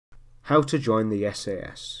How to join the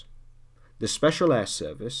SAS. The Special Air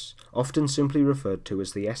Service, often simply referred to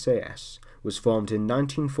as the SAS, was formed in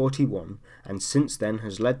 1941 and since then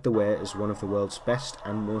has led the way as one of the world's best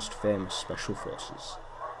and most famous special forces.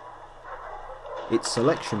 Its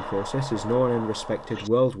selection process is known and respected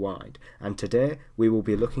worldwide, and today we will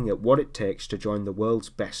be looking at what it takes to join the world's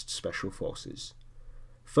best special forces.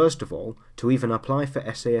 First of all, to even apply for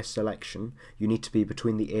SAS selection, you need to be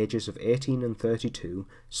between the ages of 18 and 32,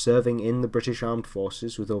 serving in the British Armed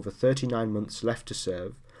Forces with over 39 months left to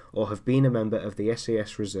serve, or have been a member of the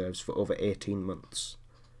SAS Reserves for over 18 months.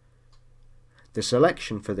 The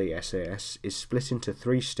selection for the SAS is split into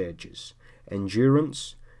 3 stages: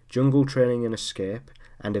 endurance, jungle training and escape,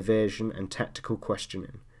 and evasion and tactical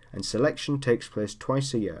questioning, and selection takes place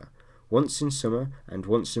twice a year, once in summer and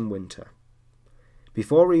once in winter.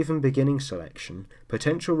 Before even beginning selection,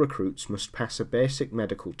 potential recruits must pass a basic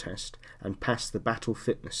medical test and pass the battle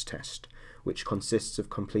fitness test, which consists of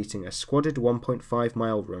completing a squadded 1.5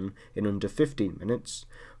 mile run in under 15 minutes,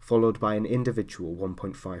 followed by an individual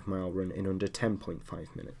 1.5 mile run in under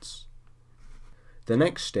 10.5 minutes. The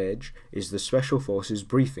next stage is the Special Forces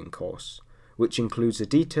briefing course, which includes a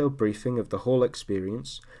detailed briefing of the whole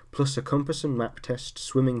experience, plus a compass and map test,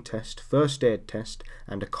 swimming test, first aid test,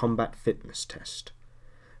 and a combat fitness test.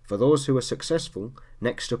 For those who are successful,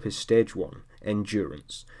 next up is Stage 1,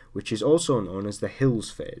 Endurance, which is also known as the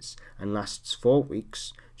Hills phase and lasts 4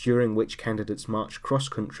 weeks, during which candidates march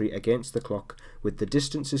cross-country against the clock with the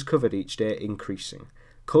distances covered each day increasing,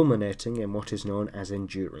 culminating in what is known as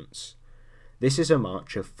Endurance. This is a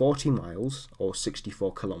march of 40 miles, or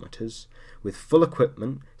 64 kilometres, with full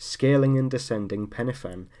equipment, scaling and descending Pen y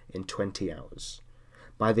Fan in 20 hours.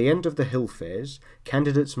 By the end of the hill phase,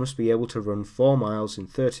 candidates must be able to run 4 miles in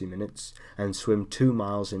 30 minutes and swim 2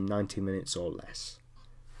 miles in 90 minutes or less.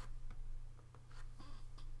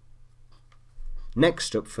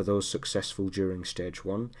 Next up for those successful during Stage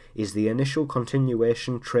 1 is the initial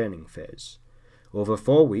continuation training phase. Over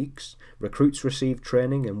 4 weeks, recruits receive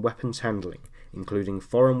training in weapons handling, including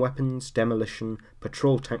foreign weapons, demolition,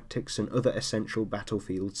 patrol tactics and other essential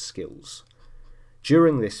battlefield skills.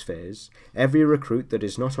 During this phase, every recruit that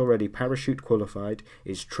is not already parachute qualified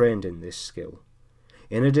is trained in this skill.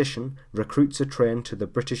 In addition, recruits are trained to the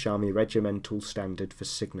British Army Regimental Standard for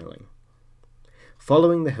signalling.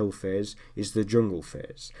 Following the hill phase is the jungle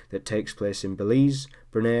phase that takes place in Belize,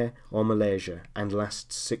 Brunei or Malaysia and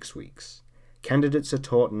lasts 6 weeks. Candidates are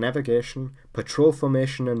taught navigation, patrol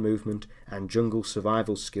formation and movement, and jungle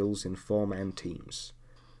survival skills in 4-man teams.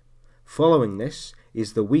 Following this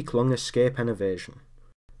is the week-long escape and evasion.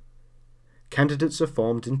 Candidates are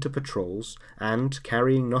formed into patrols and,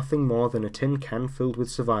 carrying nothing more than a tin can filled with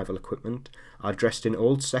survival equipment, are dressed in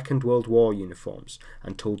old Second World War uniforms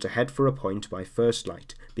and told to head for a point by first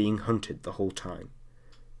light, being hunted the whole time.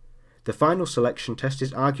 The final selection test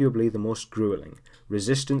is arguably the most gruelling,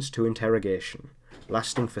 resistance to interrogation,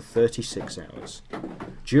 lasting for 36 hours.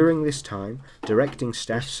 During this time, directing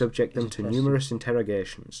staff subject them to numerous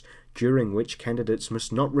interrogations, during which candidates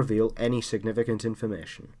must not reveal any significant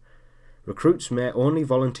information. Recruits may only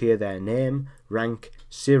volunteer their name, rank,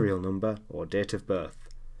 serial number, or date of birth.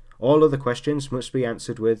 All other questions must be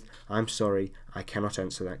answered with, "I'm sorry, I cannot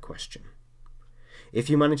answer that question." If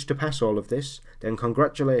you manage to pass all of this, then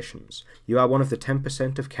congratulations, you are one of the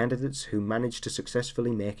 10% of candidates who manage to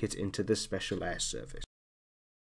successfully make it into the Special Air Service.